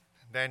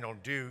Daniel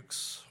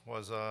Dukes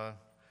was a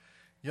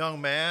young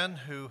man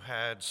who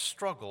had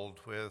struggled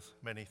with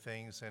many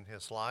things in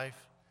his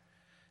life.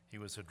 He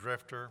was a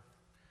drifter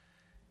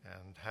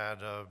and had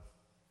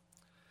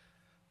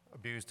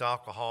abused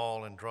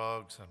alcohol and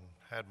drugs and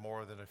had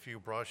more than a few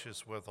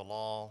brushes with the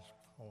law.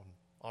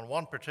 On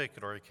one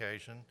particular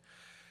occasion,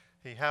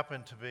 he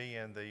happened to be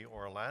in the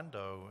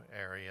Orlando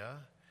area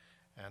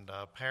and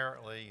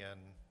apparently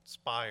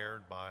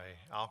inspired by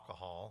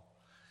alcohol,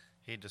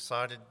 he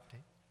decided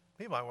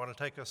he might want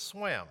to take a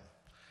swim.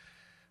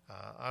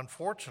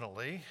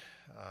 Unfortunately,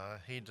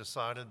 he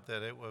decided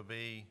that it would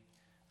be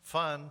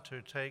fun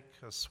to take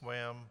a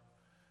swim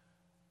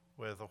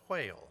with a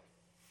whale.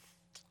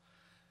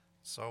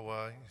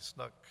 So he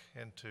snuck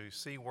into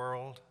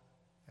SeaWorld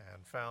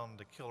and found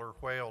the killer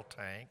whale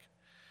tank,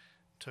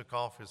 took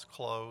off his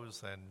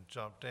clothes and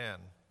jumped in.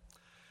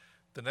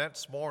 The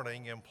next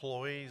morning,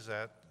 employees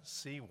at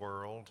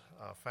SeaWorld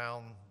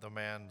found the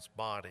man's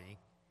body.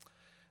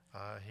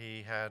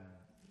 He had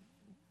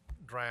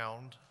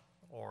drowned,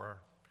 or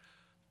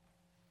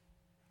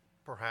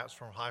perhaps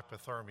from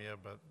hypothermia,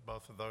 but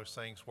both of those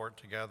things worked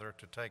together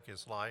to take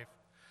his life.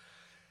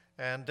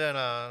 And then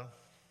a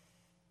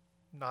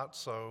not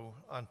so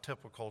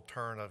untypical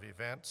turn of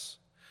events.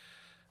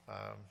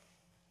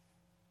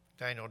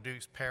 Daniel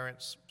Duke's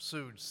parents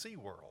sued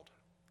SeaWorld.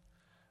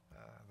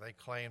 They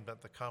claimed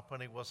that the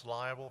company was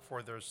liable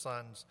for their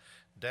son's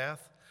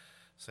death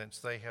since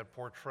they had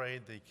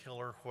portrayed the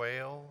killer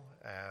whale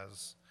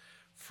as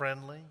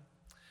friendly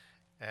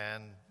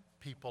and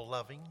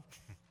people-loving.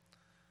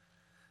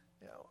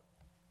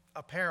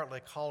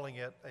 Apparently calling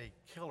it a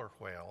killer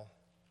whale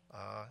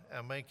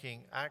and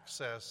making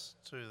access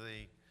to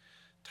the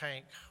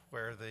tank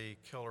where the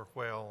killer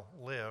whale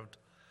lived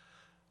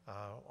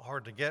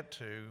hard to get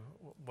to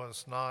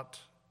was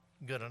not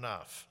good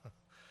enough.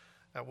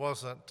 That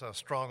wasn't a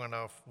strong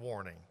enough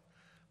warning.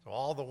 So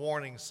all the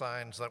warning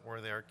signs that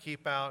were there,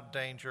 keep out,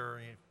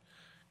 danger, you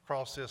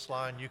cross this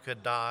line, you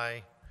could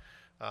die,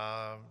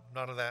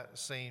 none of that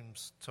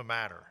seems to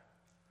matter.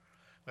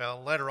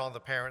 Well, later on the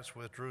parents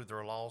withdrew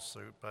their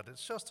lawsuit, but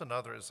it's just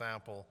another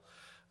example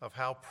of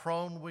how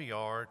prone we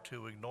are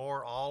to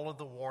ignore all of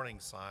the warning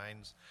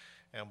signs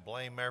and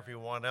blame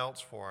everyone else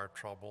for our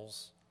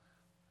troubles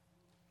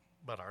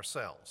but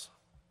ourselves.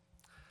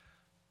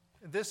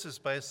 This is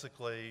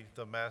basically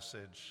the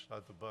message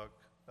of the book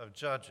of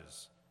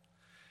Judges.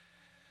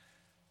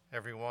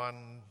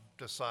 Everyone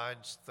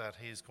decides that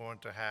he's going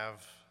to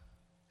have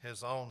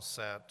his own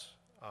set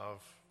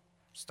of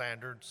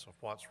standards of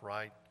what's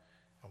right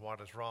and what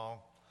is wrong.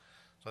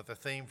 So the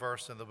theme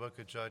verse in the book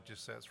of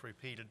Judges that's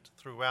repeated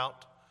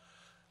throughout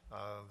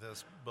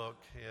this book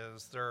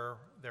is there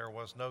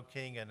was no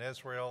king in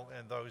Israel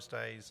in those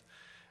days.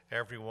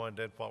 Everyone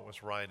did what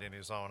was right in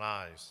his own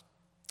eyes.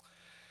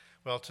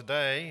 Well,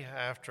 today,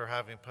 after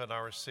having put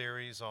our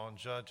series on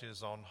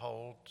Judges on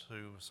hold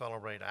to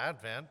celebrate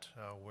Advent,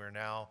 we're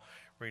now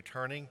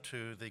returning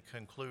to the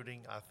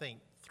concluding,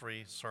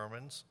 3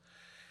 sermons.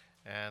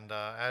 And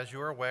as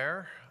you're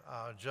aware,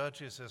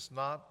 Judges is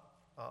not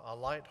a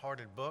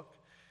light-hearted book.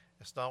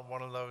 It's not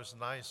one of those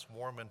nice,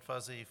 warm and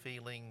fuzzy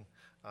feeling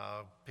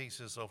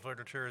pieces of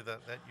literature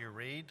that you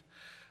read.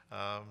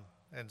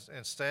 And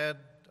instead,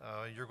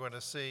 you're going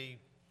to see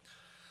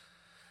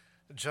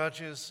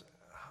Judges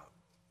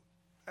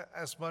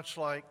as much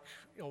like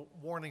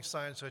warning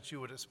signs that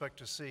you would expect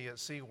to see at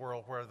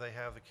SeaWorld where they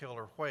have the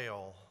killer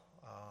whale.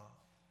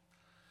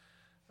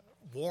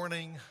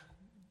 Warning,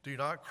 do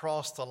not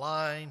cross the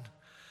line.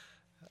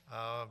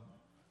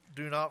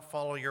 Do not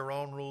follow your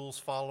own rules.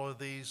 Follow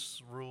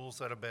these rules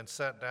that have been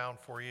set down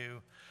for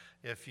you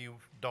if you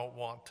don't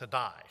want to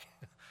die.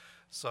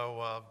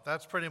 So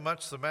that's pretty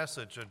much the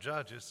message of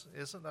Judges.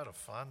 Isn't that a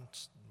fun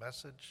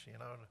message,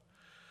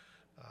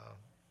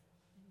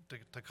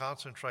 to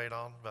concentrate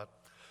on? But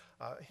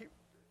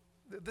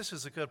this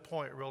is a good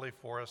point, really,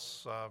 for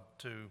us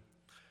to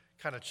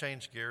kind of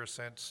change gears,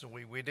 since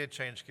we did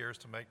change gears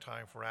to make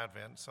time for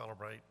Advent,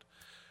 celebrate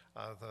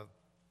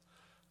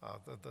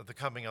the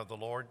coming of the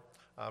Lord.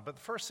 But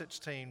the first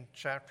 16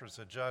 chapters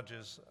of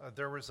Judges,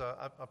 there was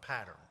a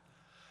pattern.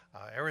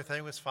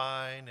 Everything was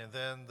fine, and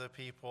then the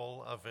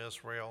people of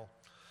Israel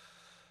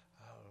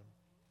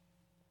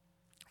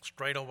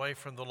strayed away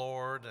from the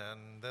Lord,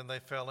 and then they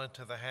fell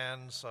into the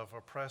hands of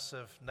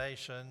oppressive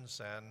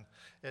nations, and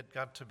it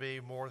got to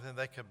be more than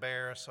they could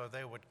bear, so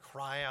they would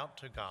cry out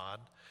to God.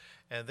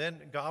 And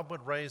then God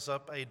would raise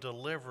up a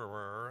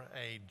deliverer,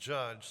 a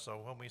judge. So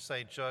when we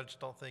say judge,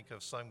 don't think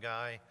of some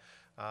guy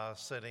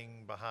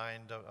sitting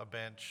behind a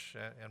bench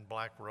in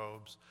black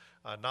robes.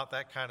 Not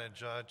that kind of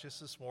judge.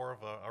 This is more of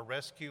a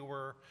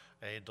rescuer,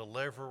 a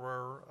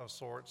deliverer of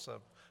sorts,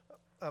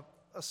 a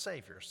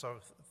savior. So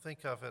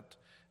think of it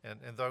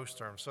in those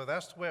terms. So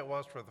that's the way it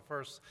was for the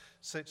first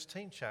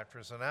 16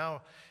 chapters. And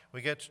now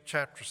we get to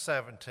chapter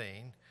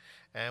 17,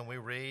 and we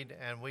read,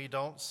 and we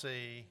don't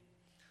see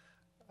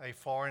a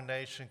foreign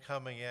nation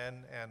coming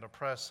in and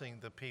oppressing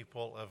the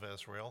people of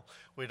Israel.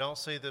 We don't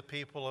see the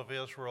people of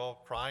Israel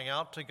crying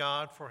out to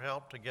God for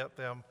help to get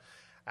them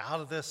out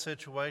of this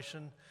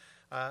situation.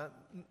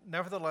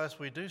 Nevertheless,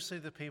 we do see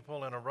the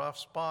people in a rough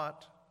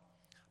spot,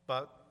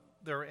 but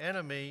their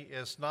enemy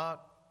is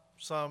not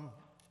some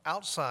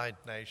outside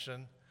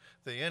nation.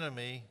 The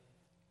enemy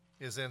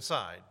is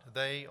inside.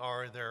 They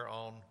are their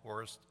own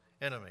worst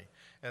enemy.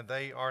 And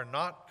they are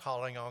not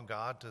calling on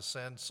God to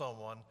send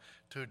someone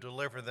to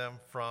deliver them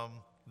from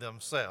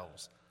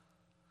themselves.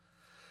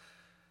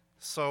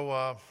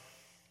 So,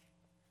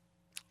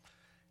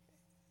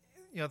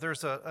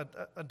 there's a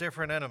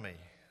different enemy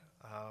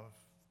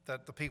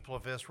that the people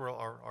of Israel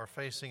are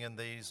facing in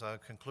these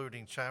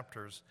concluding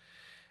chapters.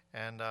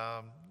 And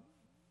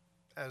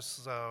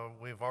as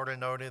we've already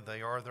noted,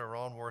 they are their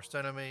own worst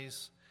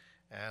enemies,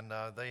 and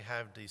they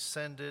have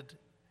descended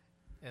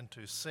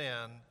into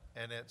sin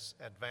in its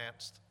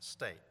advanced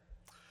state.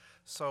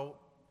 So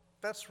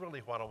that's really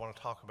what I want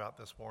to talk about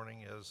this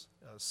morning is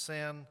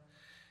sin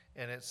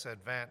in its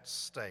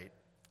advanced state.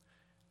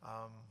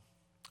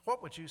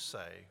 What would you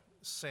say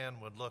sin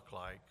would look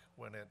like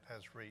when it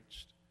has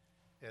reached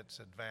its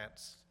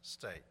advanced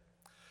state?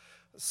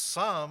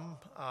 Some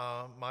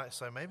might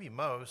say, maybe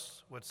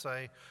most would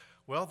say,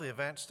 well, the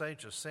advanced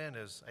stage of sin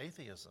is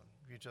atheism.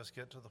 You just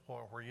get to the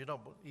point where you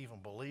don't even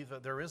believe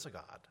that there is a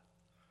God.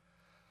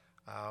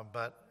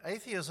 But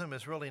atheism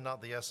is really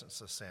not the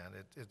essence of sin.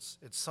 It's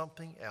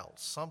something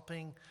else,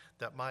 something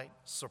that might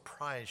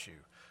surprise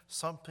you,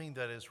 something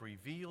that is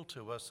revealed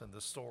to us in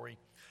the story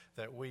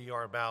that we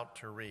are about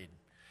to read.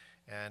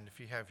 And if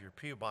you have your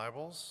pew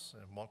Bibles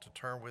and want to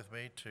turn with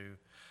me to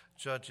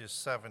Judges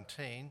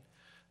 17,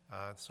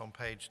 it's on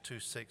page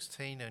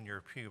 216 in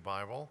your pew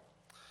Bible.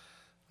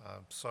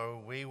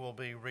 So we will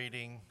be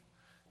reading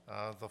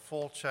the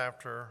full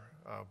chapter,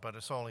 but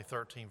it's only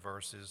 13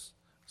 verses,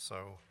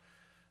 so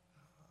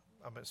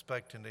I'm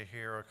expecting to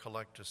hear a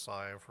collective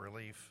sigh of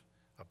relief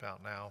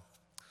about now.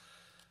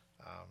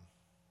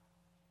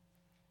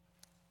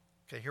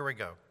 Okay, here we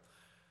go.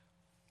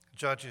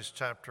 Judges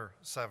chapter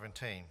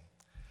 17.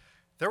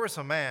 There was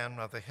a man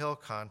of the hill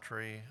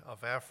country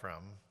of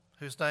Ephraim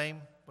whose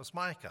name was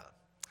Micah.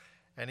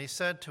 And he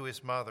said to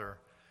his mother,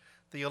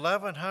 "The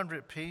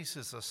 1,100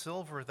 pieces of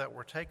silver that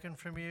were taken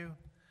from you,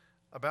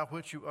 about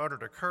which you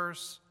uttered a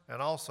curse,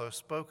 and also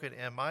spoke it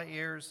in my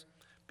ears,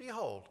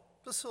 behold,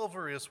 the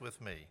silver is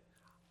with me.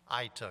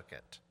 I took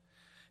it."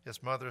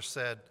 His mother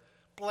said,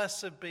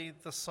 "Blessed be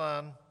the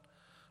son,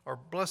 or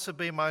blessed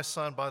be my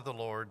son by the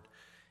Lord."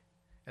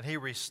 And he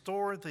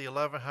restored the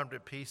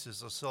 1,100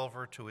 pieces of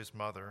silver to his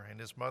mother. And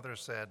his mother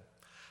said,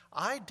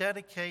 "I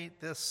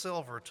dedicate this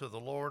silver to the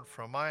Lord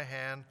from my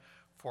hand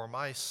for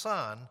my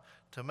son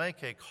to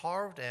make a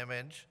carved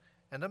image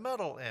and a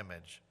metal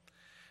image.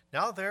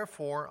 Now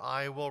therefore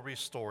I will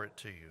restore it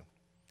to you."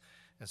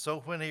 And so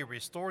when he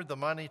restored the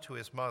money to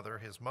his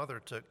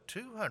mother took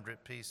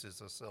 200 pieces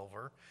of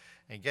silver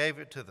and gave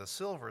it to the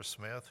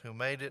silversmith, who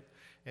made it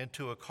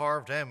into a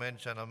carved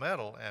image and a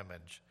metal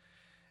image.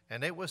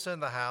 And it was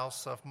in the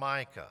house of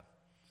Micah.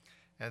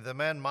 And the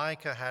man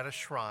Micah had a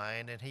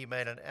shrine, and he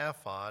made an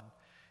ephod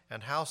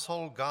and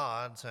household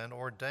gods, and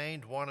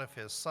ordained one of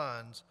his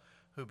sons,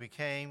 who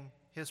became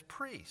his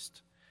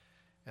priest.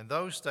 In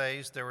those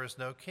days there was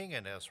no king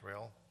in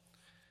Israel.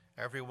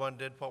 Everyone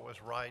did what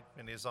was right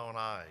in his own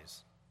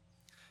eyes.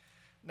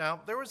 Now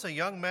there was a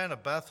young man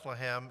of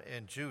Bethlehem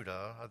in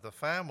Judah, of the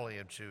family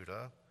of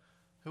Judah,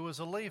 who was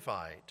a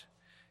Levite,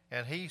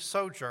 and he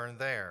sojourned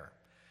there.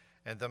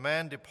 And the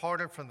man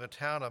departed from the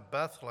town of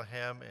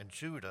Bethlehem in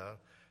Judah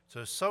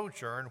to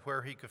sojourn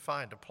where he could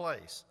find a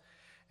place.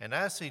 And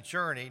as he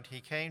journeyed,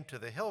 he came to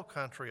the hill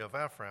country of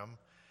Ephraim,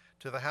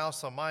 to the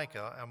house of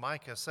Micah. And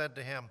Micah said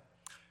to him,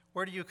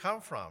 "Where do you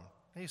come from?"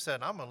 He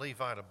said, "I'm a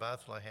Levite of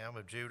Bethlehem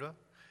of Judah,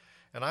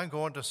 and I'm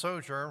going to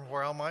sojourn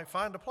where I might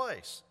find a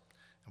place."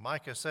 And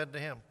Micah said to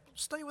him,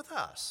 "Stay with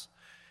us,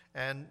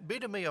 and be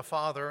to me a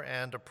father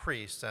and a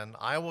priest, and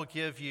I will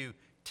give you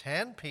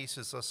 10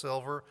 pieces of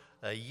silver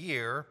a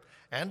year,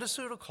 and a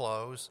suit of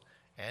clothes,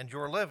 and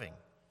your living."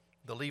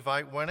 The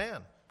Levite went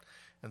in,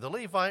 and the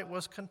Levite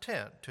was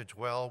content to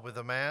dwell with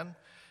the man,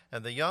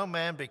 and the young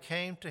man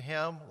became to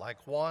him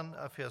like one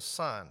of his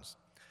sons.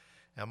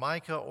 And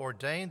Micah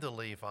ordained the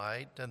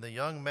Levite, and the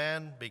young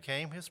man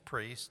became his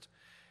priest,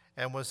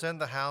 and was in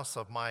the house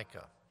of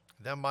Micah.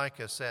 Then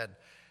Micah said,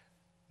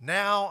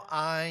 "Now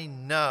I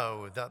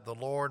know that the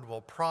Lord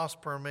will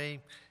prosper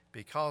me,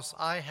 because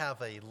I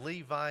have a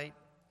Levite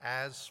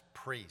as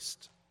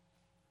priest."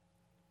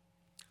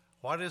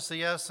 What is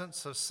the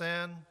essence of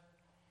sin?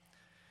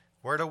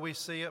 Where do we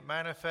see it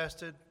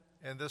manifested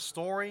in this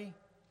story?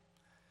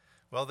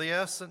 Well, the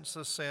essence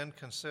of sin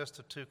consists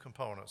of two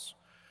components.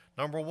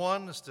 Number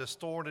one is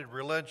distorted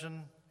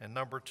religion, and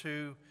number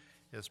two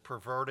is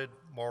perverted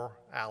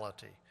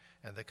morality.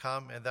 And they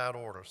come in that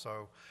order.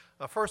 So,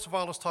 first of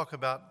all, let's talk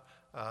about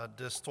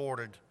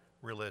distorted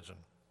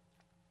religion.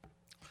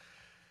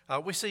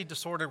 We see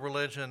distorted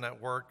religion at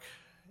work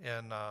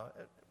in,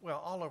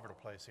 all over the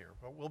place here.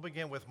 But we'll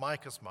begin with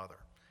Micah's mother.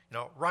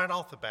 Right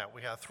off the bat,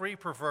 we have three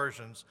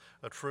perversions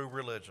of true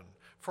religion.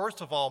 First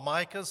of all,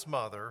 Micah's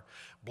mother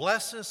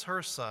blesses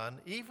her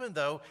son, even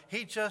though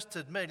he just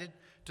admitted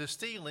to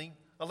stealing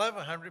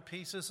 1,100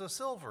 pieces of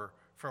silver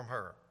from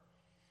her.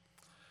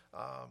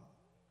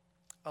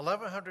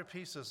 1,100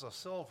 pieces of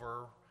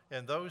silver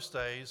in those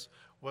days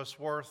was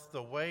worth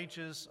the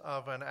wages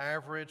of an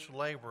average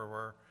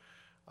laborer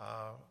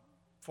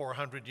for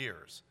 100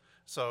 years.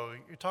 So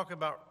you're talking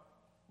about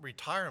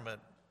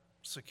retirement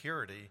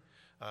security.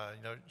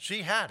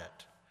 She had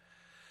it.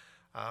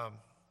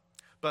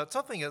 But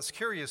something that's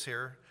curious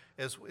here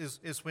is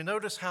we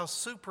notice how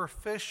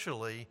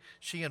superficially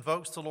she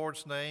invokes the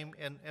Lord's name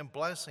in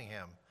blessing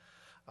him.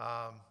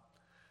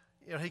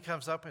 He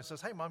comes up and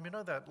says, "Hey, Mom, you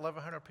know that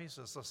 1,100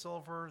 pieces of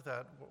silver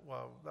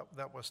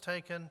that was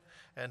taken?"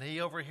 And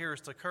he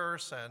overhears the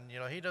curse, and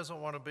he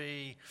doesn't want to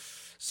be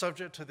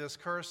subject to this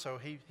curse, so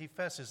he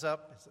fesses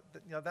up. He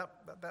said,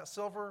 that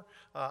silver,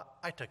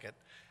 I took it,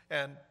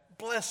 and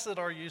blessed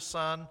are you,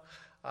 son.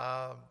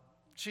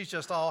 She's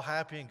just all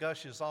happy and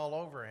gushes all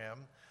over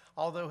him,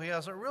 although he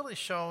hasn't really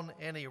shown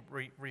any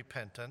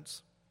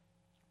repentance.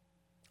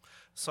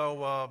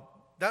 So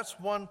that's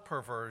one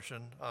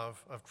perversion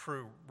of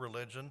true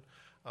religion,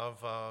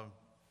 of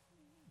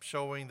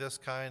showing this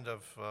kind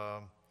of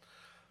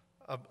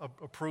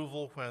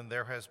approval when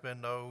there has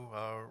been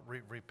no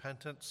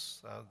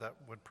repentance that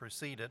would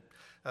precede it.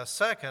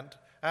 Second,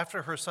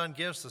 after her son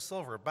gives the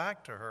silver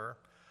back to her,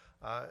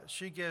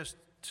 she gives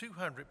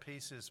 200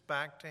 pieces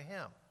back to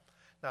him.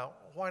 Now,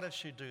 why did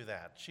she do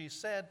that? She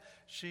said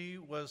she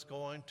was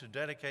going to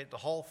dedicate the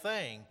whole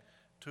thing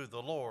to the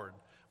Lord.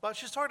 But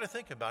she started to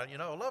think about it.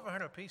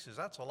 1,100 pieces,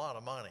 that's a lot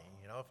of money.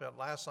 If it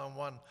lasts on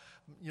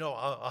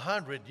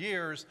 100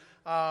 years,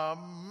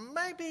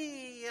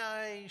 maybe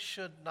I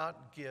should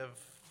not give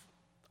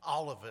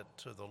all of it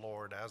to the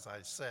Lord, as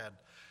I said.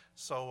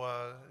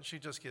 So she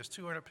just gives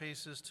 200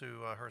 pieces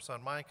to her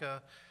son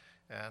Micah,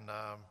 and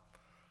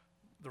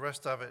the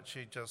rest of it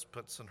she just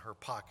puts in her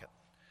pocket.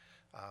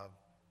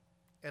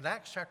 In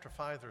Acts chapter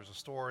 5, there's a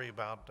story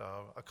about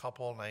a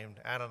couple named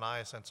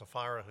Ananias and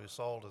Sapphira who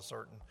sold a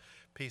certain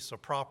piece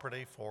of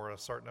property for a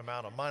certain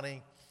amount of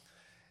money.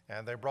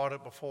 And they brought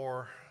it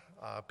before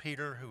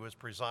Peter, who was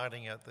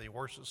presiding at the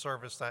worship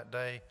service that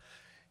day.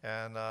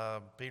 And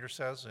Peter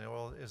says,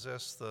 "Well, is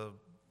this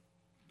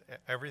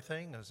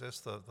everything? Is this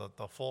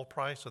the full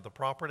price of the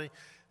property?"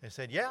 They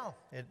said, "Yeah,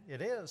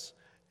 it is."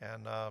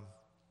 And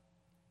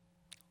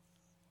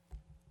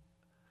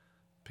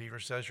Peter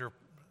says,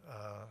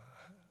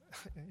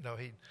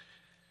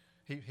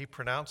 he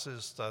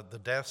pronounces the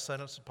death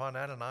sentence upon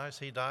Ananias.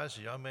 He dies.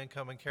 The young men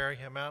come and carry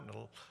him out. And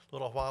a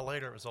little while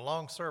later, it was a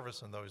long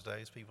service in those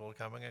days. People were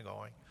coming and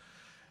going.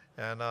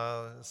 And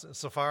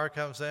Sapphira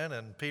comes in,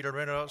 and Peter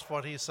interrupts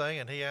what he's saying,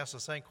 and he asks the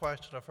same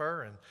question of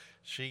her, and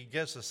she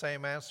gives the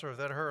same answer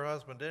that her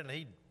husband did, and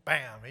he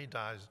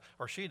dies,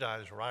 or she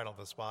dies right on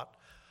the spot.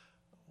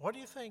 What do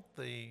you think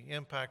the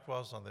impact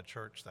was on the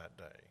church that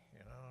day?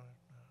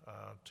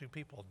 Two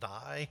people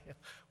die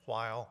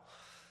while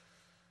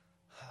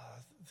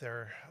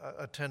they're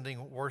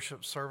attending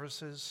worship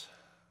services.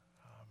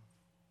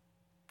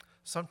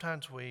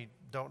 Sometimes we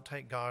don't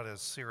take God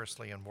as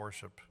seriously in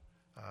worship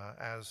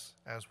as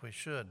we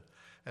should.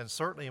 And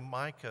certainly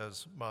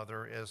Micah's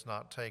mother is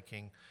not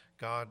taking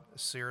God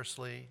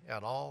seriously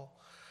at all.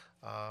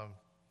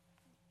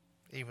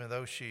 Even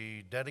though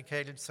she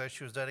says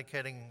she was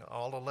dedicating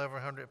all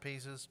 1,100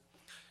 pieces,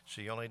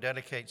 she only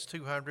dedicates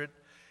 200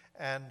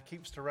 and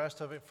keeps the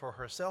rest of it for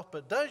herself.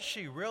 But does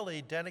she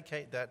really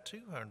dedicate that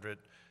 200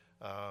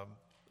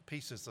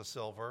 pieces of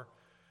silver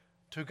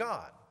to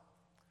God?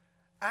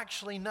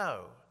 Actually,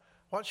 no.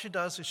 What she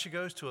does is she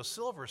goes to a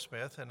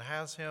silversmith and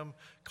has him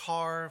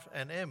carve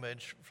an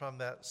image from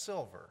that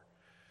silver.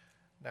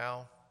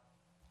 Now,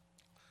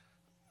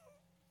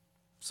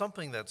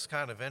 something that's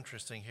kind of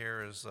interesting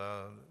here is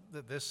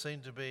that this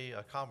seemed to be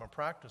a common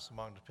practice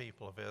among the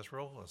people of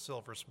Israel. A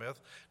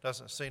silversmith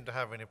doesn't seem to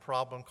have any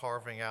problem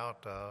carving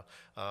out a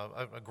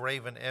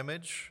graven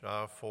image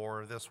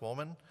for this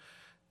woman.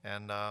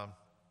 And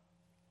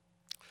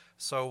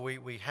so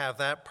we have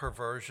that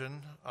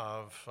perversion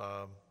of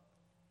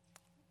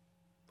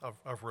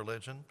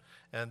religion.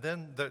 And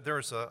then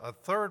there's a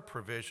third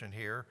provision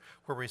here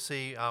where we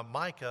see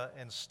Micah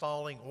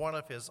installing one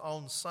of his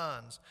own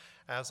sons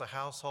as a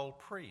household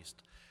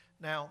priest.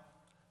 Now,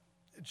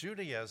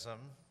 Judaism,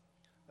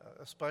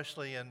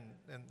 especially in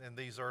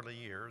these early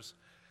years,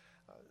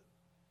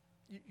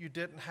 you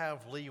didn't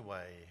have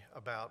leeway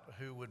about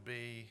who would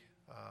be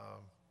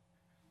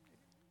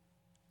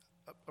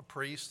a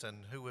priest and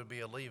who would be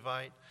a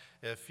Levite.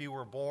 If you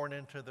were born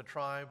into the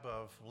tribe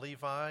of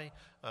Levi,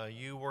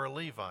 you were a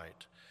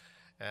Levite.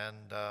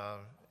 And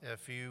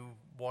if you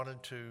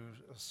wanted to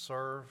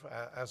serve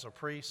as a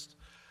priest,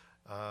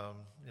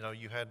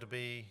 you had to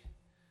be,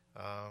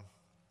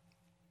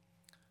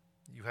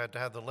 you had to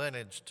have the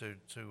lineage to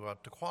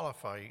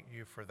qualify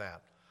you for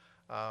that.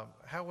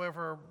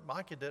 However,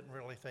 Micah didn't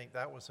really think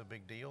that was a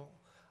big deal.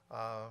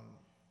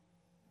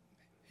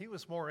 He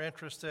was more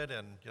interested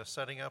in just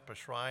setting up a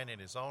shrine in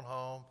his own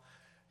home.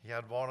 He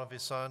had one of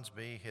his sons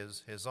be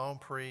his own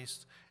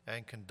priest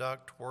and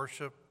conduct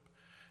worship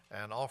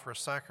and offer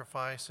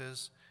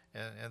sacrifices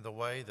in the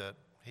way that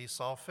he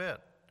saw fit.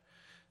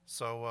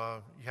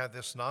 So you had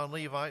this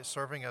non-Levite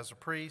serving as a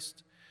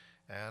priest,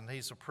 and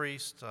he's a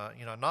priest,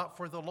 not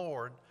for the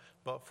Lord,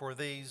 but for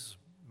these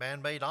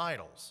man-made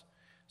idols.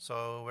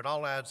 So it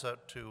all adds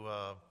up to,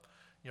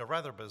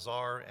 rather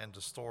bizarre and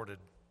distorted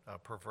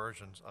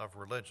perversions of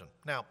religion.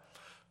 Now,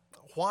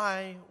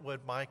 why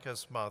would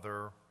Micah's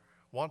mother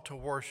want to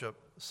worship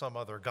some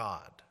other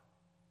god?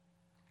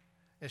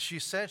 And she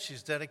said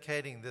she's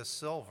dedicating this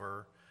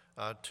silver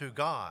to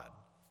God.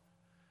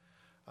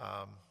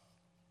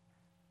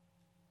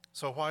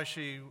 So why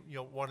she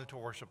wanted to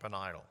worship an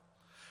idol?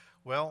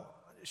 Well,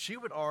 she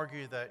would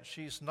argue that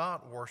she's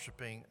not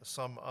worshiping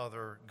some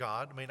other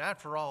god. I mean,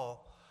 after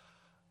all,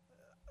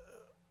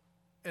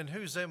 in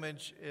whose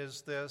image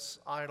is this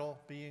idol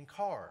being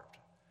carved?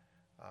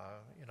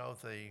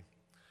 The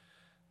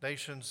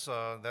nations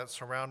that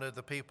surrounded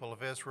the people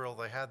of Israel,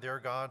 they had their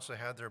gods, they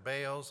had their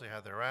Baals, they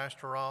had their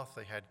Ashtaroth,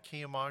 they had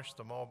Chemosh,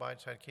 the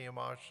Moabites had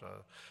Chemosh,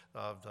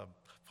 the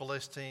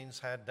Philistines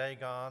had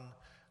Dagon,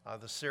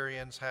 the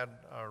Syrians had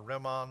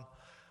Rimmon.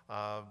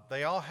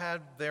 They all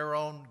had their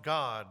own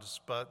gods,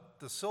 but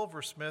the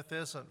silversmith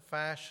isn't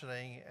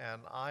fashioning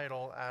an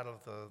idol out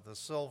of the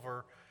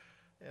silver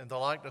in the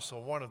likeness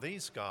of one of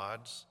these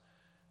gods.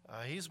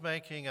 He's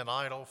making an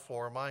idol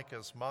for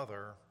Micah's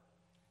mother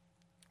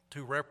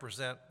to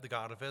represent the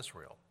God of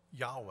Israel,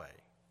 Yahweh.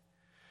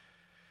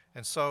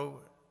 And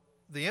so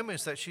the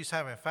image that she's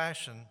having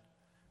fashioned,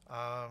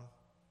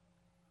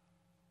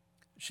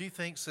 she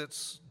thinks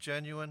it's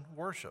genuine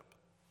worship.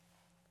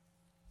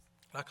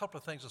 Now, a couple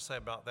of things to say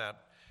about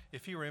that.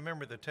 If you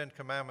remember the Ten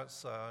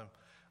Commandments,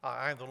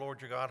 I am the Lord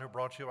your God who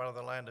brought you out of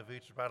the land of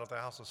Egypt, out of the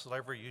house of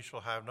slavery. You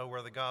shall have no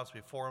other gods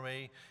before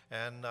me.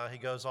 And he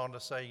goes on to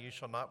say, you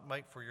shall not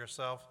make for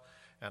yourself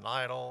an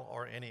idol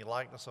or any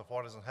likeness of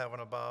what is in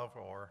heaven above.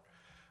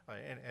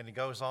 And he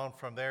goes on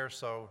from there.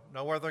 So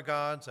no other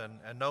gods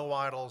and no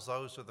idols.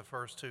 Those are the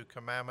first two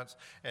commandments.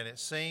 And it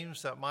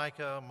seems that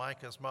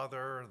Micah's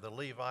mother, the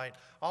Levite,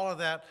 all of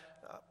that,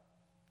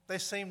 they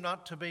seem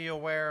not to be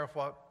aware of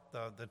what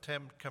the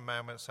Ten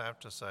Commandments have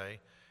to say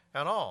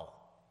at all.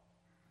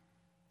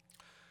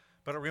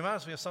 But it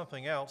reminds me of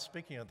something else,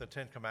 speaking of the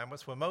Ten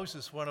Commandments. When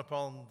Moses went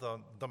upon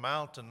the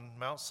mountain,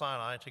 Mount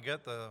Sinai, to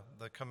get the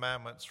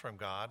commandments from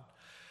God,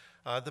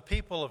 the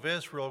people of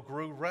Israel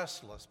grew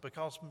restless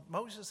because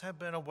Moses had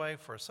been away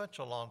for such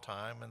a long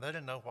time and they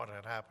didn't know what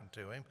had happened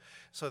to him.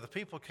 So the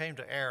people came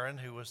to Aaron,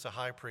 who was the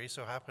high priest,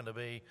 who happened to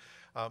be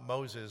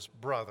Moses'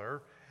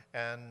 brother.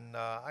 And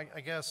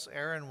I guess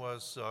Aaron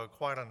was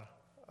quite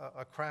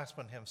a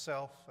craftsman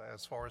himself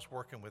as far as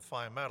working with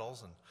fine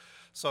metals. And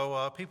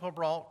so people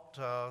brought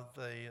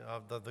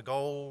the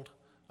gold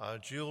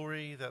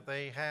jewelry that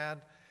they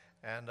had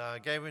and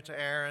gave it to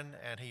Aaron,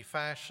 and he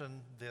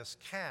fashioned this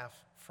calf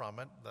from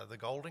it, the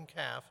golden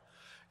calf.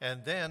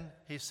 And then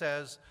he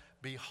says,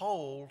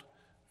 behold,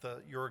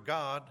 your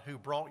God who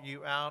brought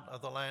you out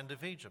of the land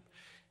of Egypt.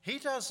 He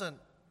doesn't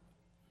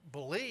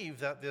believe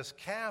that this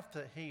calf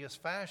that he has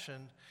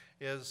fashioned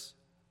is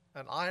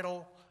an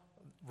idol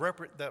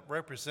that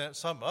represents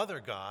some other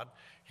god.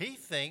 He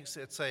thinks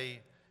it's a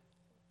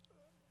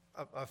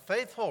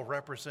faithful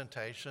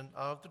representation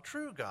of the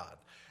true God.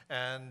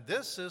 And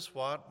this is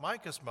what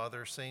Micah's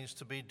mother seems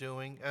to be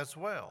doing as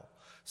well.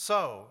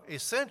 So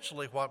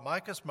essentially what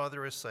Micah's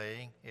mother is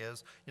saying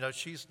is,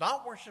 she's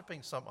not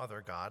worshiping some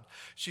other god.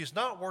 She's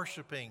not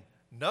worshiping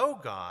no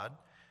God.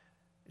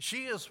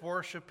 She is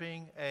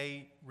worshiping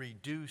a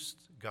reduced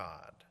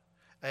God,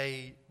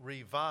 a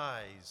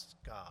revised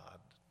God,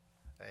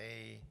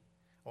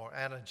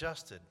 an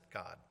adjusted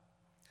God.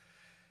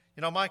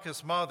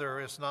 Micah's mother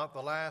is not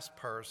the last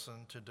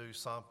person to do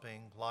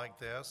something like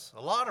this.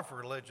 A lot of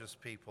religious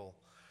people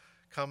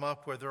come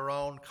up with their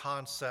own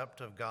concept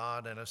of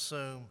God and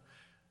assume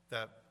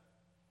that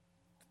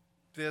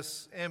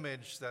this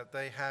image that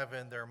they have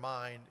in their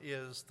mind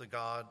is the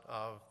God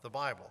of the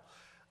Bible.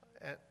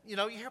 And, you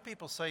hear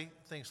people say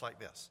things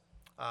like this.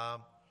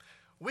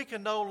 We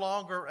can no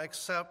longer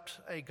accept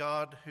a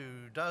God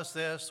who does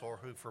this or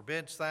who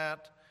forbids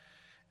that.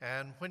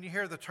 And when you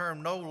hear the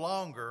term no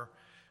longer,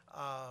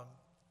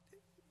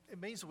 it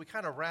means that we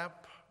kind of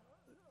wrap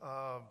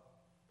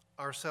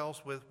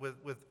ourselves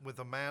with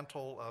a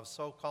mantle of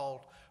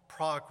so-called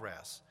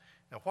progress.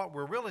 Now, what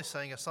we're really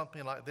saying is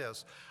something like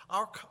this.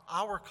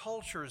 Our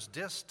culture's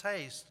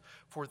distaste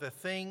for the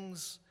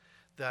things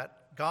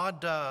that God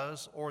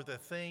does or the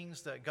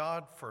things that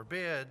God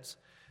forbids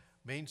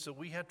means that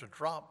we have to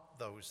drop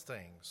those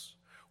things.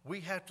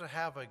 We have to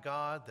have a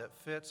God that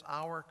fits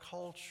our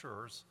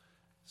culture's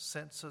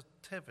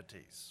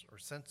sensitivities or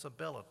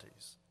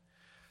sensibilities.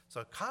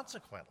 So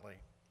consequently,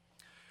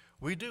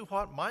 we do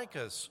what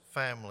Micah's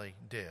family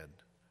did.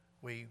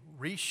 We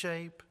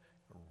reshape,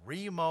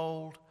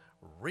 remold,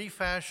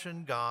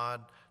 refashion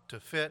God to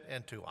fit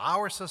into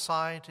our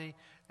society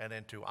and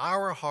into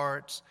our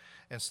hearts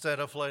instead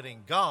of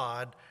letting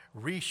God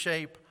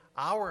reshape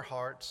our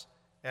hearts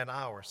and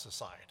our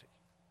society.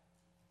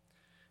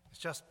 It's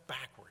just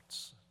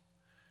backwards.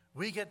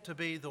 We get to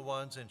be the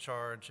ones in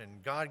charge,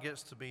 and God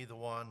gets to be the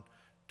one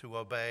to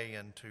obey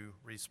and to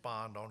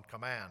respond on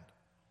command.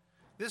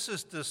 This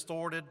is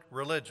distorted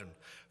religion,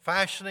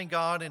 fashioning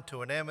God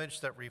into an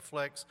image that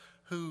reflects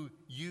who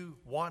you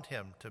want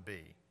him to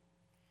be.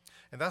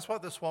 And that's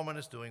what this woman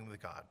is doing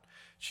with God.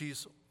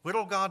 She's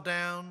whittled God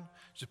down.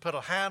 She's put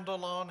a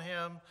handle on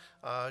him.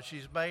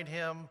 She's made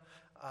him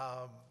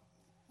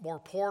more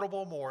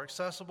portable, more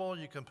accessible.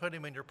 You can put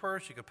him in your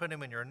purse. You can put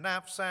him in your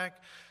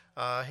knapsack.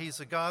 He's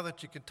a God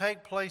that you can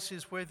take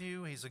places with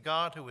you. He's a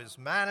God who is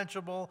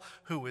manageable,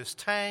 who is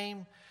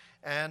tame.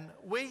 And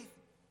we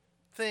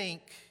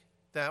think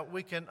that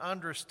we can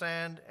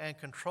understand and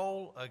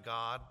control a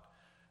God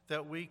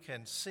that we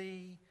can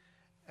see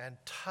and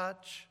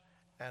touch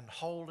and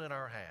hold in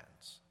our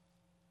hands.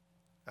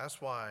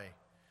 That's why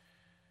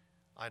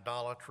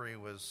idolatry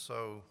was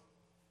so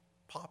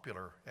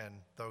popular in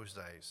those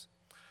days.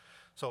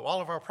 So all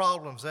of our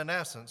problems, in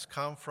essence,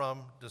 come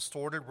from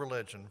distorted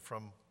religion,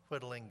 from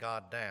whittling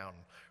God down,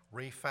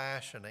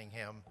 refashioning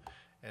him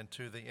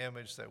into the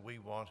image that we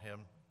want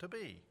him to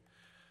be.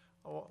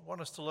 I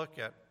want us to look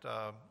at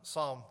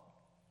Psalm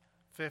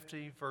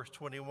 50, verse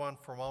 21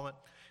 for a moment.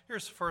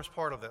 Here's the first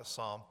part of that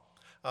psalm.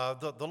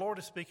 The Lord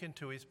is speaking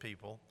to his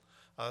people.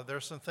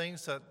 There's some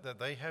things that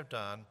they have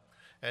done,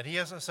 and he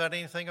hasn't said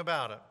anything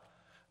about it.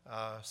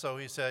 So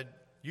he said,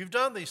 you've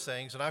done these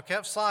things, and I've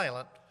kept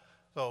silent.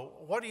 So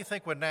what do you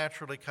think would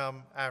naturally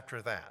come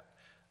after that?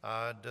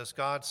 Does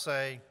God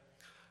say,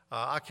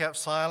 I kept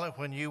silent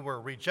when you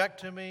were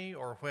rejecting me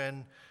or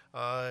when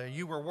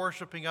you were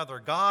worshiping other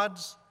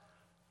gods?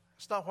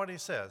 That's not what he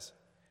says.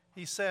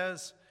 He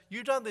says,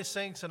 you've done these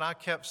things and I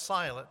kept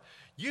silent.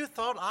 You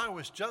thought I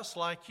was just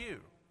like you.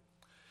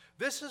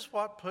 This is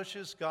what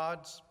pushes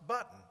God's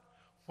button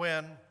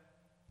when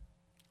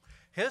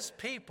his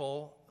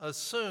people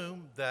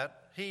assume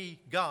that he,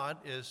 God,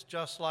 is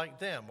just like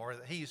them or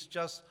that he's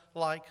just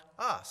like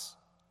us.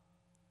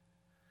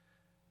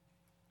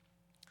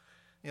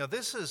 You know,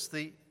 this is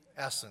the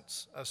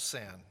essence of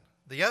sin.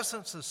 The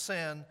essence of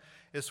sin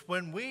is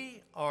when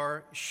we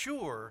are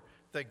sure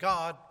that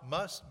God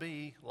must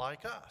be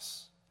like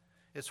us.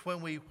 It's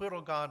when we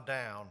whittle God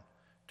down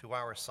to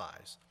our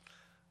size.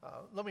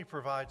 Let me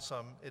provide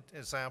some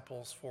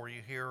examples for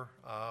you here.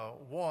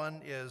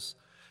 One is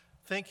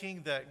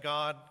thinking that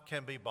God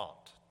can be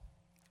bought.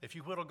 If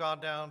you whittle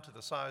God down to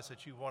the size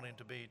that you want him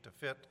to be to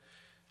fit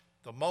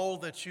the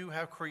mold that you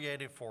have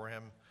created for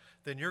him,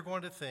 then you're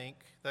going to think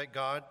that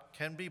God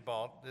can be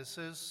bought. This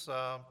is,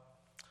 well,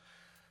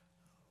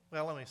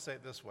 let me say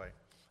it this way.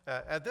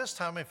 At this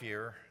time of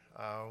year,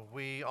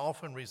 we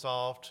often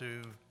resolve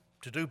to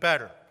do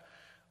better.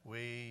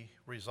 We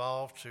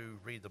resolve to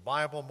read the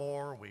Bible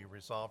more. We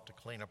resolve to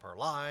clean up our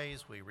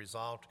lives. We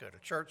resolve to go to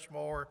church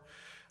more.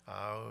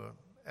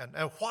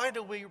 And why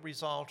do we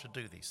resolve to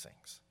do these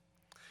things?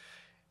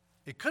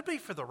 It could be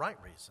for the right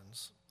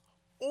reasons,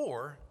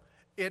 or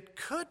it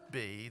could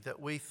be that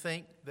we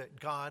think that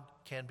God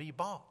can be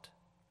bought.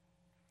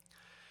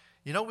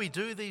 You know, we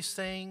do these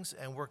things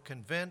and we're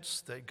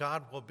convinced that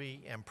God will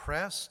be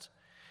impressed,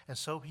 and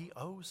so he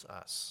owes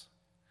us.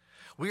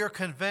 We are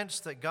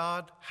convinced that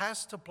God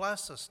has to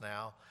bless us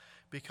now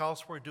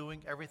because we're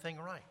doing everything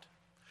right.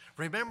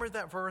 Remember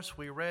that verse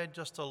we read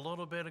just a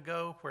little bit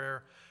ago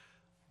where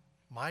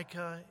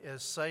Micah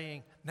is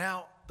saying,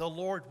 now the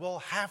Lord will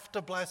have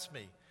to bless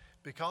me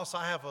because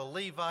I have a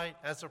Levite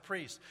as a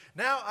priest.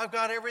 Now I've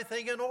got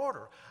everything in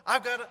order.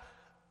 I've got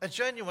a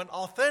genuine,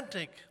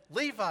 authentic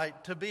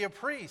Levite to be a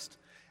priest.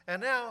 And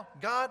now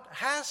God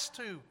has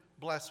to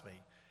bless me.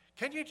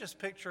 Can you just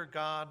picture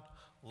God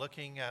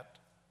looking at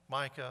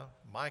Micah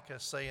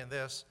saying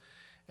this,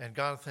 and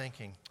God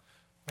thinking,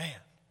 man,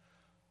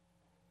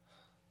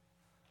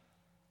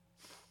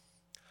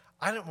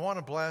 I didn't want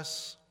to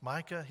bless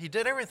Micah. He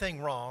did everything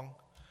wrong,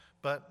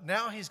 but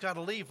now he's got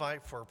a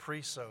Levite for a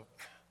priest, so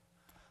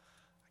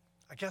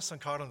I guess I'm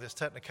caught on this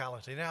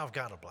technicality. Now I've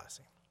got to bless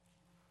him.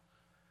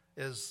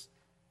 Is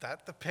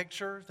that the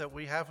picture that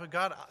we have of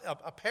God?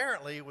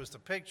 Apparently, it was the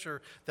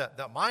picture that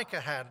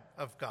Micah had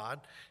of God.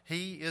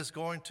 He is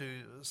going to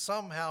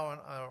somehow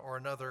or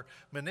another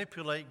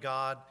manipulate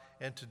God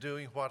into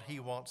doing what he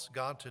wants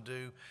God to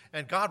do.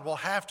 And God will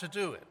have to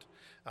do it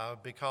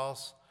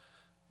because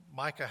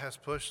Micah has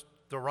pushed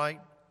the right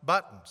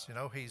buttons. You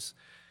know, he's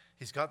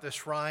got this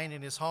shrine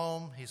in his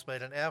home. He's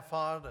made an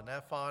ephod. An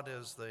ephod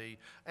is the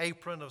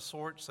apron of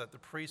sorts that the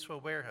priests will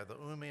wear, have the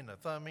urim and the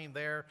thummim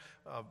there,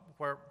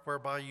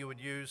 whereby you would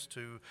use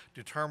to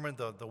determine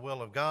the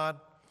will of God.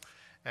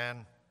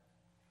 And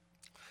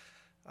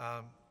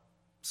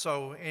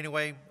so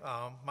anyway,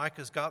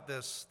 Micah's got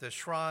this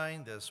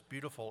shrine, this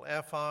beautiful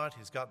ephod.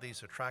 He's got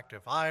these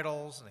attractive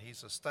idols, and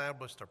he's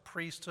established a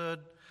priesthood.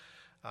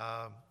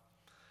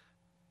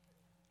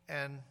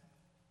 And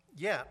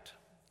yet,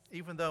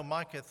 even though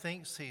Micah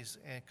thinks he's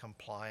in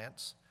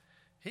compliance,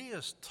 he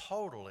is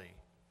totally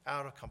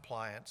out of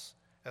compliance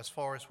as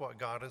far as what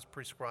God has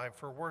prescribed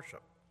for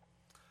worship.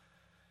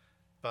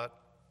 But,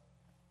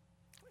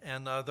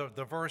 and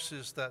the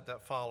verses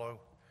that follow,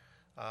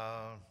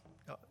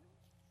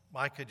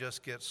 Micah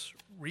just gets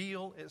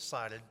real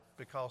excited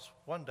because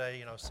one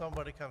day,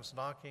 somebody comes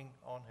knocking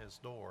on his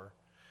door,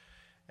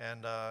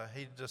 and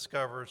he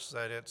discovers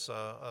that it's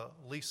a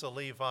Lisa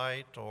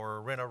Levite or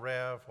Rena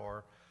Rev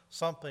or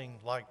something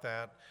like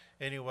that.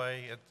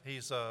 Anyway,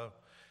 he's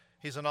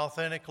an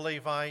authentic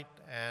Levite,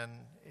 and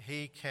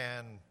he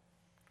can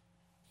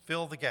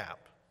fill the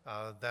gap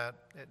that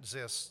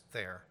exists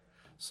there.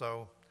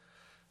 So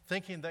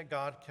thinking that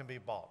God can be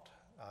bought,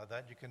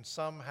 that you can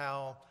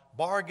somehow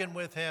bargain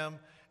with him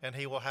and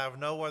he will have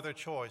no other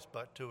choice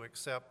but to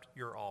accept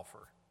your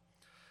offer.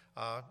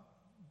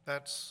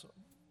 That's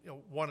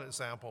one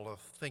example of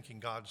thinking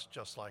God's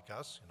just like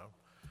us.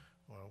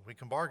 Well, we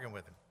can bargain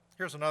with him.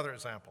 Here's another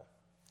example.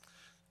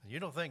 You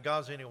don't think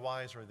God's any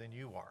wiser than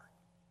you are.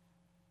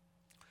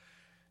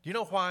 Do you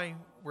know why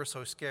we're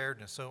so scared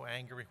and so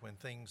angry when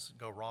things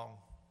go wrong,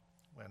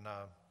 when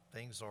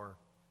things are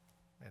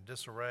in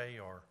disarray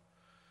or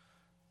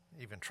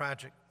even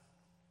tragic?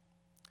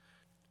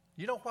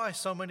 You know why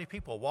so many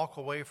people walk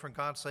away from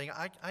God saying,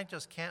 I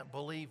just can't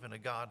believe in a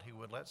God who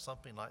would let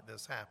something like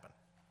this happen?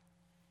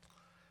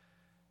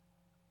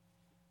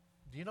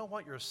 Do you know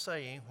what you're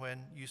saying when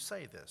you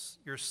say this?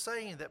 You're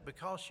saying that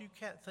because you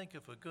can't think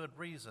of a good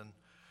reason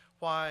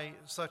why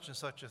such and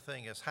such a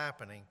thing is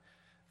happening,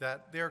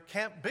 that there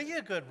can't be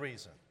a good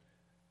reason.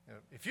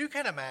 If you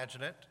can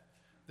imagine it,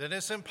 then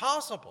it's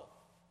impossible,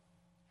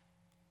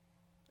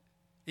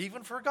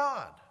 even for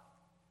God.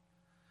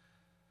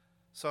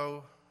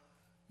 So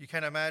you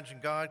can't imagine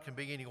God can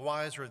be any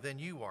wiser than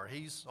you are.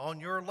 He's on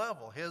your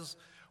level. His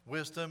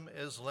wisdom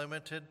is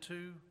limited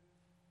to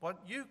what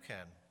you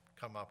can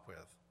come up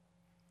with.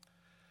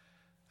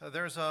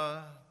 There's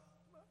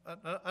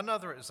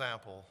another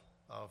example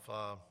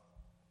of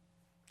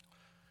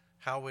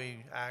how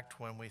we act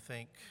when we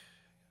think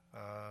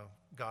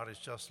God is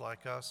just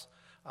like us.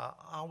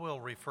 I will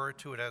refer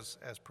to it as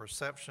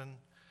perception,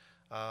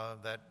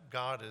 that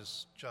God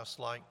is just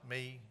like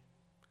me.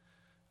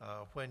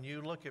 When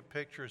you look at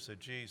pictures of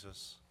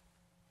Jesus,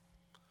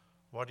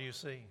 what do you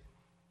see?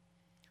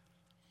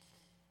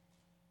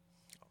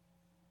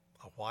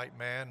 A white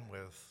man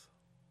with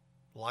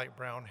light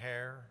brown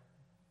hair,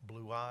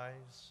 blue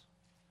eyes.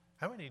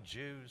 How many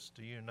Jews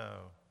do you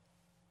know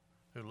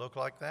who look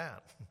like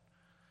that?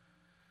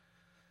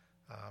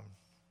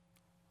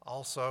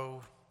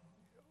 Also,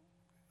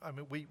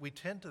 we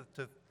tend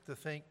to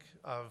think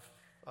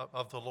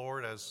of the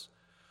Lord as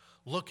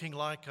looking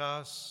like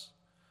us,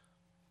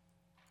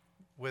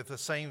 with the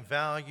same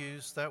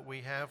values that we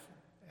have,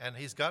 and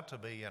he's got to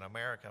be in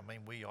America.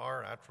 We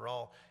are, after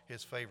all,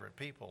 his favorite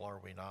people, are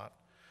we not?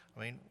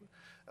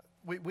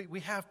 We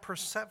have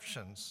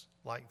perceptions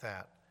like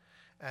that.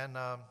 And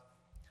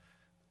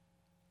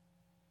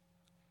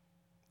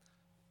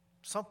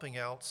something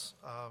else,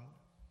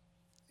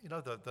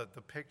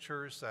 the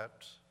pictures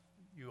that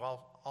you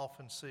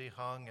often see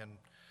hung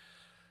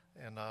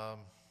in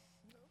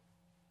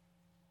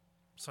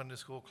Sunday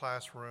school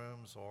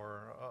classrooms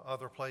or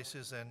other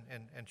places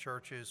in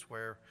churches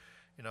where,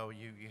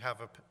 you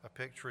have a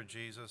picture of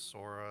Jesus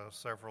or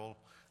several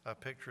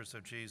pictures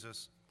of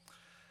Jesus.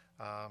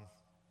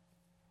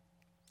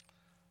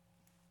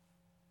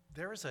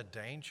 There is a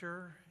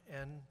danger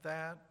in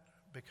that,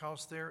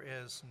 because there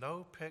is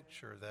no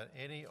picture that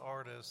any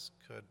artist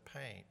could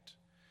paint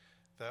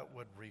that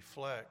would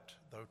reflect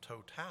the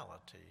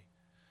totality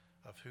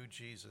of who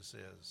Jesus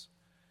is.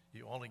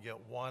 You only get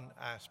one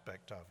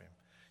aspect of him.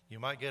 You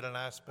might get an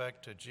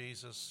aspect of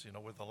Jesus,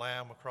 with the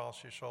lamb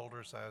across his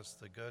shoulders as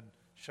the good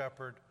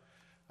shepherd,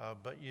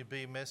 but you'd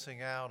be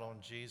missing out on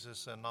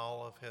Jesus and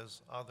all of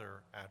his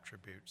other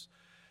attributes.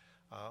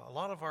 A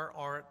lot of our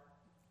art,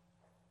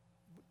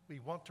 we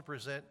want to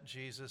present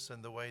Jesus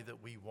in the way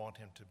that we want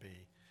him to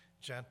be: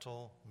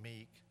 gentle,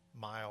 meek,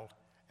 mild,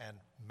 and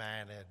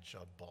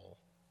manageable.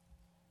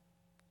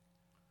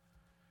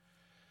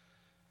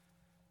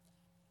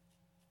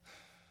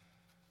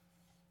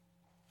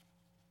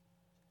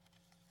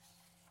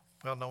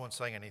 Well, no one's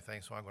saying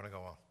anything, so I'm going to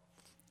go on.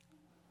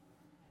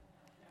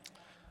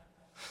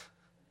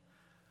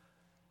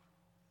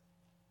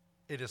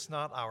 It is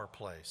not our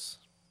place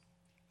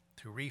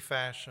to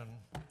refashion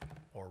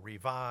or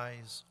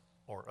revise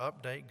or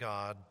update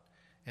God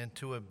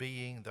into a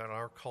being that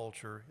our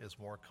culture is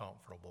more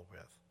comfortable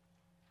with.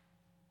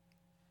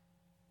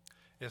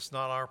 It's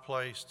not our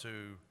place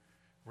to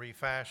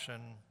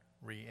refashion,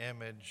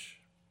 reimage,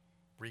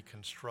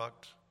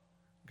 reconstruct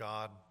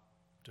God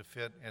to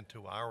fit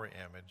into our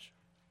image.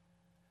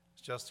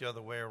 It's just the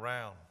other way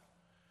around.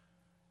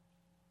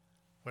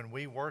 When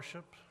we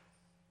worship,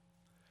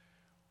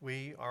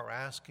 we are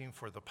asking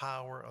for the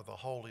power of the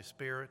Holy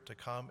Spirit to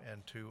come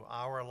into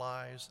our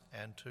lives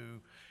and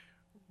to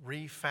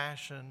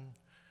refashion,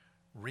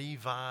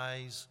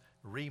 revise,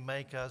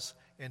 remake us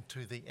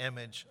into the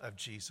image of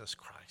Jesus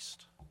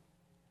Christ.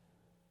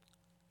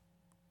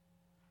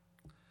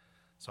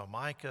 So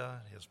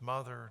Micah, his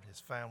mother, his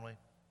family,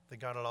 they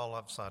got it all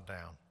upside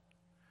down.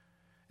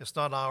 It's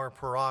not our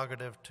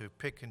prerogative to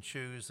pick and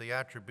choose the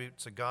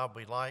attributes of God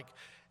we like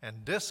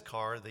and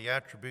discard the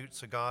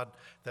attributes of God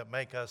that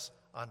make us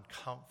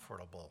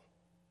uncomfortable.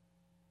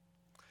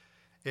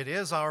 It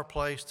is our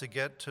place to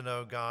get to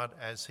know God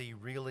as he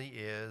really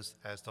is,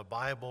 as the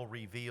Bible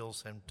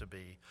reveals him to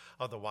be.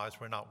 Otherwise,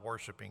 we're not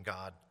worshiping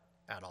God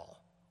at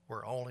all.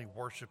 We're only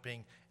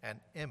worshiping an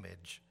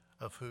image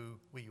of who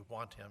we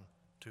want him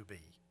to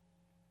be.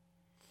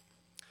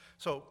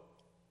 So,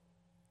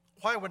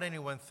 why would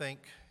anyone think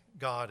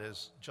God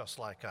is just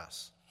like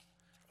us?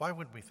 Why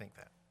would we think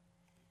that?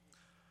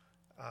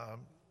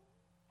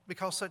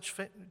 Because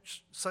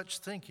such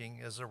thinking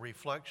is a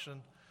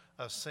reflection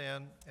of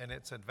sin in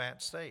its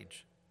advanced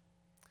stage.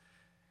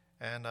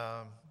 And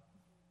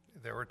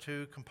there are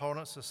two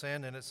components of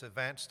sin in its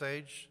advanced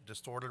stage.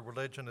 Distorted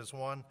religion is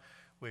one.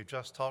 We've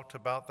just talked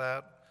about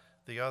that.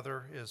 The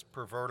other is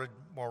perverted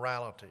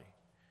morality.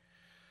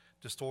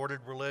 Distorted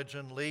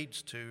religion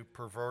leads to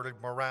perverted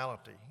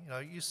morality.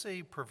 You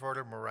see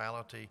perverted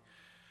morality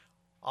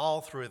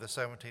all through the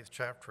 17th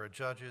chapter of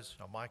Judges.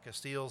 Micah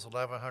steals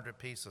 1,100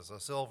 pieces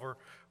of silver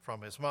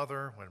from his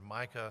mother. When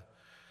Micah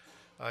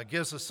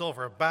gives the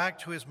silver back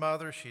to his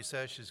mother, she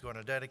says she's going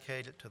to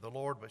dedicate it to the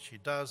Lord, but she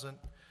doesn't.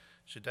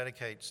 She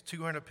dedicates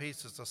 200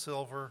 pieces of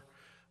silver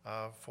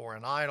for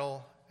an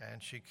idol,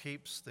 and she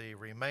keeps the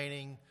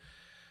remaining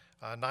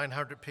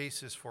 900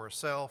 pieces for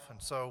herself. And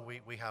so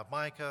we have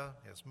Micah,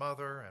 his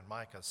mother, and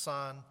Micah's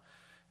son,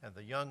 and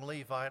the young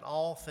Levite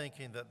all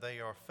thinking that they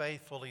are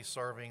faithfully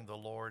serving the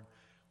Lord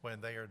when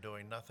they are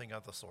doing nothing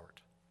of the sort.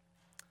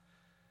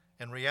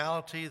 In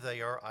reality,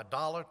 they are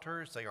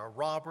idolaters, they are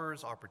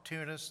robbers,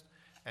 opportunists,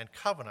 and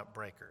covenant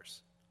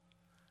breakers.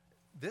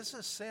 This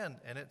is sin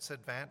in its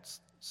advanced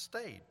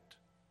state.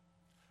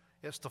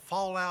 It's the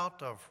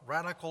fallout of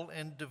radical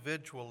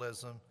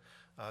individualism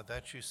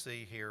that you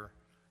see here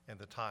in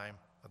the time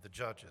of the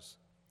Judges.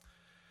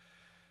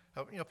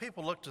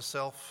 People look to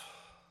self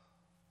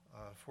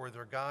for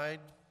their guide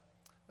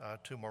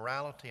to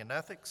morality and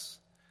ethics,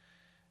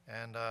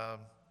 and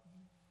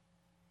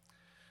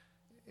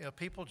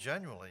people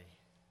genuinely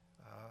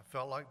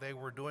felt like they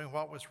were doing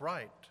what was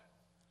right,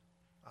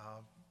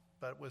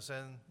 but it was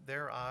in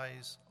their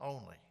eyes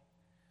only.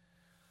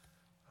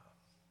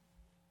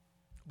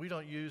 We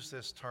don't use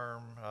this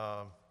term,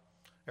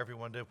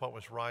 everyone did what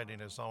was right in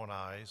his own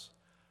eyes,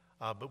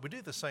 but we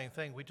do the same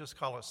thing. We just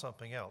call it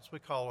something else. We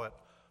call it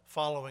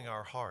following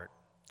our heart,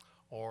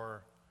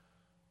 or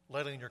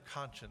letting your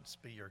conscience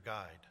be your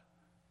guide.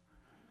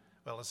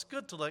 Well, it's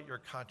good to let your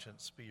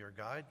conscience be your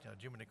guide.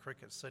 Jiminy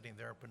Cricket's sitting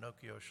there on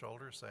Pinocchio's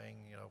shoulder saying,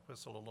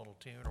 whistle a little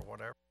tune or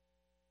whatever.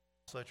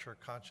 Let your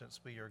conscience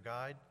be your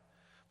guide.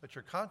 But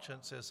your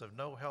conscience is of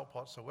no help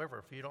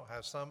whatsoever if you don't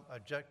have some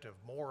objective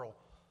moral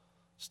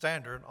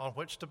standard on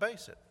which to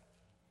base it.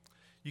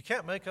 You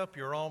can't make up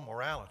your own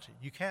morality.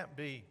 You can't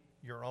be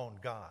your own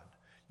God.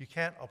 You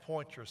can't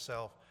appoint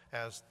yourself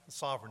as the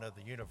sovereign of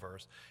the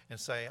universe and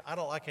say, I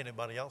don't like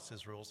anybody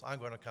else's rules. I'm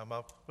going to come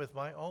up with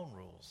my own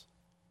rules.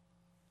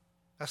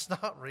 That's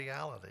not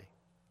reality.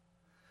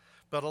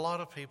 But a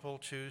lot of people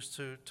choose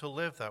to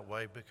live that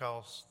way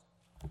because,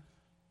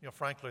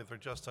 frankly, they're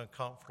just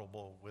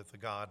uncomfortable with the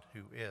God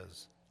who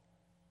is.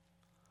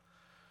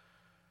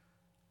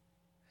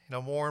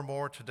 More and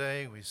more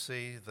today we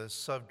see the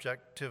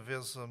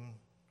subjectivism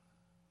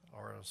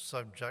or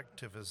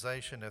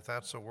subjectivization, if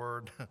that's a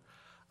word,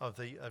 of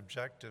the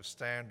objective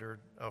standard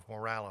of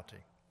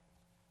morality.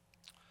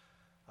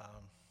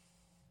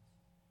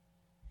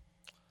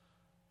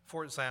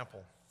 For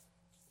example,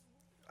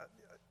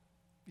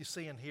 you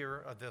see and hear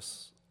of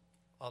this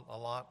a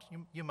lot.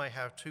 You may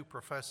have two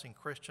professing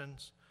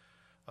Christians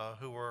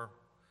who are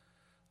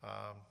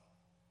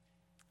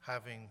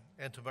having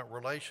intimate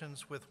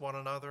relations with one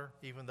another,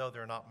 even though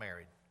they're not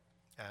married.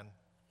 And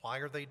why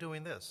are they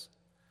doing this?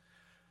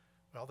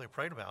 Well, they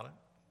prayed about it,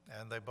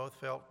 and they both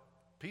felt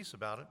peace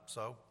about it,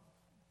 so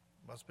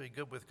must be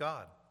good with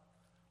God.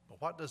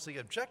 But what does the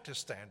objective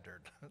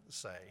standard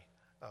say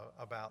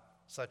about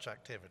such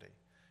activity?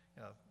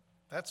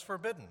 That's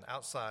forbidden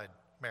outside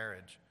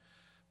marriage.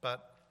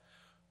 But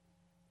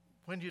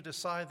when you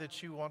decide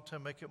that you want to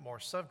make it more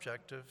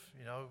subjective,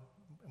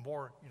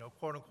 more,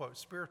 quote unquote,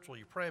 spiritual,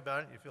 you pray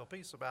about it, you feel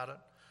peace about it,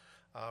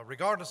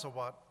 regardless of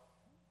what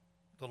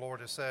the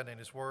Lord has said in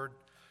His Word,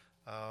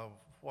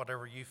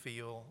 whatever you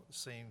feel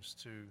seems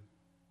to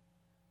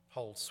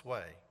hold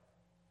sway.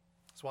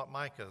 It's what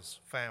Micah's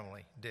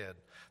family did.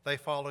 They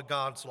followed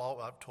God's law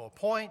up to a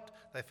point.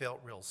 They felt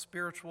real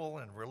spiritual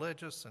and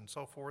religious and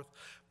so forth,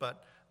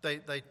 but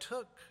they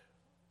took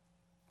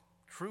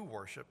true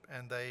worship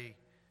and they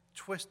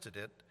twisted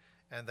it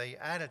and they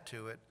added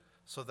to it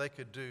so they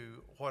could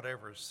do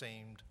whatever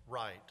seemed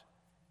right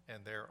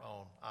in their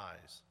own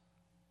eyes.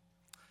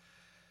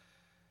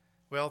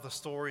 Well, the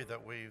story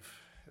that we've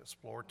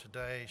explored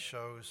today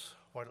shows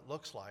what it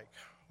looks like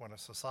when a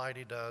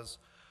society does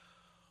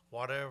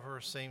whatever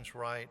seems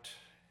right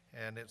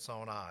in its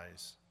own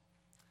eyes.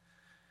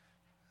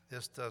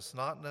 This does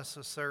not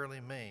necessarily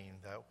mean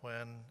that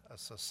when a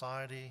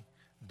society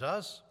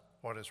does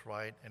what is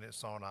right in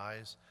its own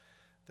eyes,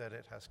 that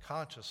it has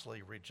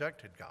consciously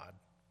rejected God.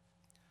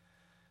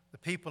 The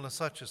people in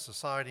such a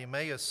society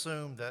may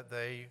assume that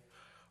they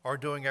are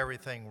doing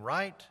everything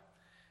right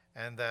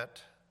and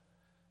that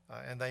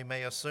and they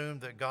may assume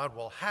that God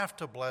will have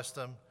to bless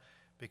them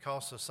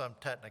because of some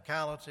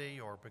technicality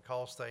or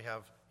because they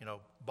have,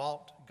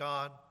 bought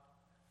God.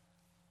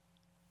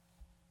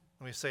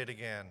 Let me say it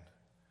again.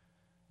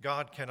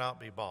 God cannot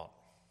be bought,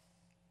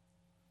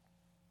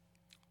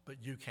 but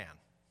you can.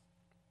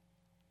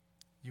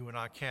 You and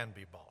I can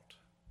be bought.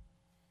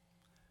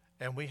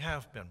 And we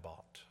have been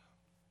bought.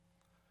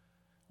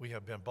 We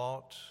have been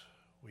bought.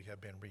 We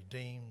have been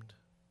redeemed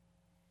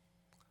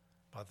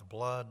by the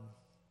blood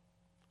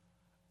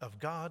of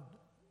God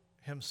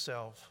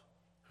himself,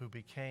 who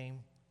became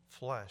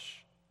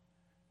flesh,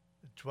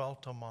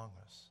 dwelt among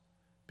us,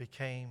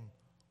 became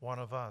one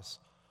of us,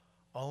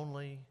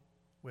 only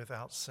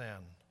without sin.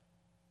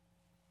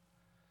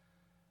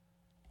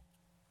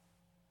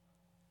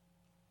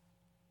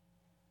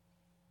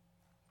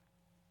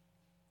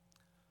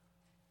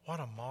 What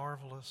a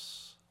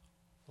marvelous,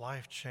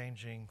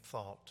 life-changing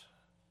thought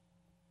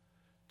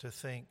to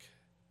think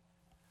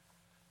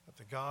that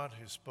the God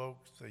who spoke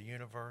the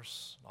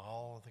universe,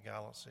 all of the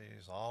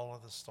galaxies, all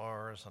of the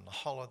stars, and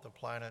all of the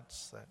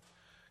planets that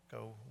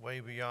go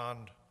way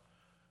beyond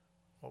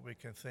what we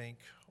can think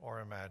or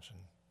imagine,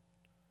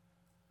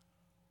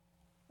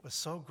 was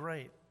so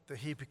great that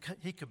he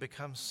could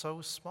become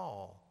so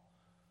small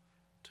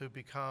to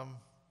become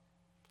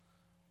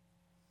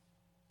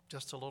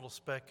just a little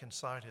speck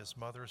inside his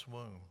mother's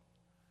womb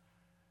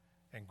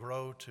and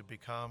grow to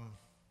become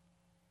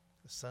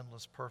the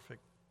sinless,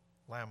 perfect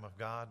Lamb of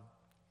God,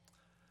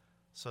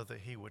 so that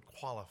he would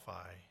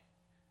qualify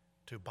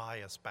to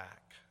buy us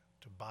back,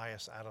 to buy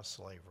us out of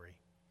slavery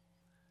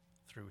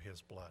through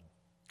his blood.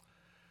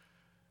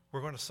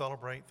 We're going to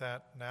celebrate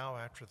that now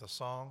after the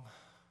song.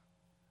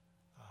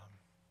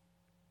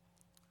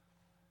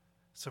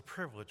 It's a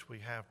privilege we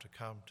have to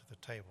come to the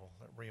table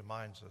that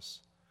reminds us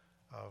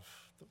of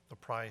the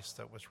price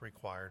that was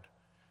required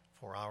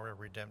for our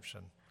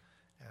redemption,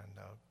 and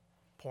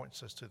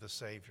points us to the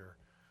Savior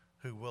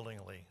who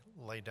willingly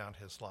laid down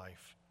his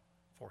life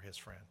for his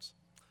friends.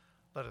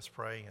 Let us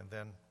pray, and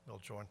then we'll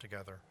join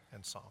together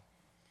in song.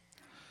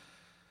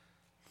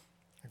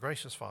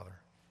 Gracious Father,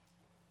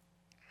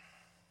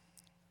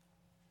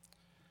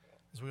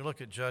 as we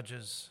look at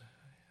Judges,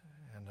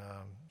 and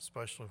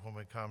especially when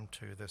we come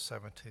to the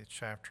 17th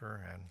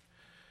chapter, and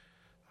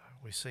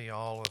we see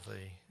all of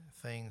the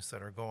things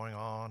that are going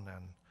on,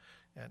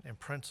 and in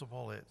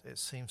principle, it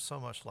seems so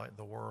much like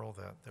the world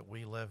that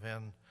we live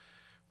in,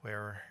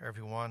 where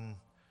everyone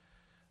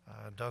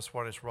does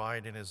what is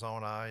right in his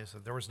own eyes.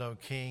 There was no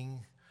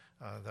king,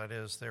 that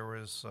is, there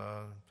was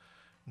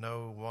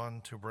no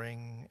one to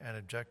bring an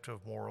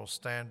objective moral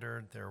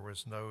standard. There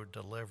was no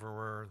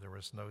deliverer. There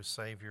was no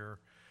savior.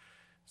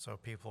 So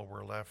people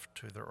were left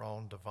to their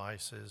own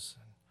devices.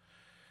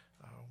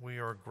 We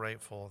are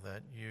grateful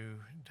that you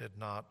did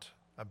not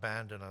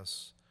abandon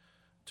us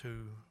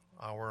to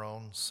our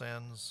own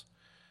sins,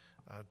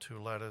 to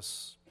let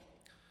us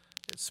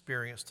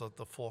experience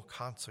the full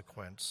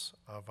consequence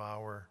of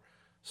our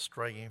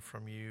straying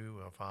from you,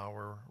 of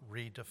our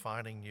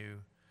redefining you.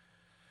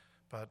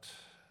 But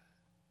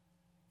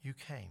you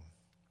came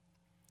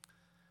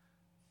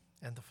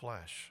in the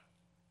flesh.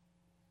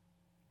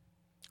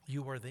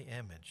 You were the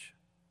image.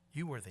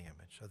 You were the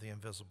image of the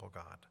invisible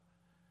God.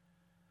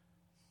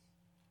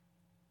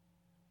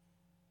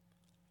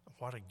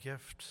 What a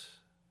gift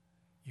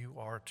you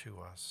are to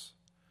us.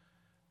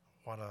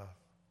 What a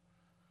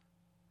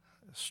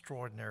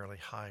extraordinarily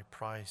high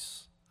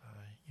price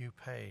you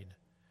paid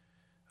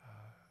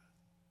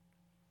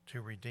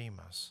to redeem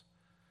us.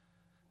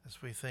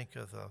 As we think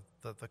of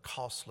the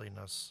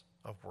costliness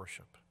of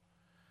worship,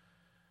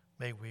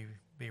 may we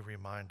be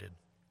reminded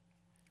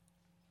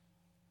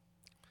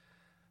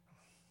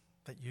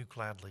that you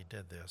gladly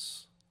did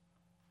this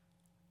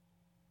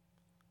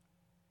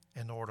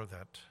in order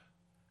that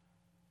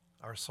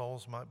our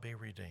souls might be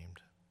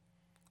redeemed,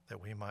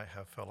 that we might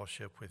have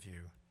fellowship with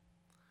you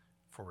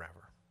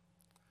forever.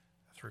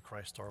 Through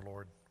Christ our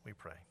Lord, we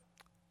pray.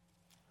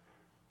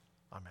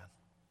 Amen.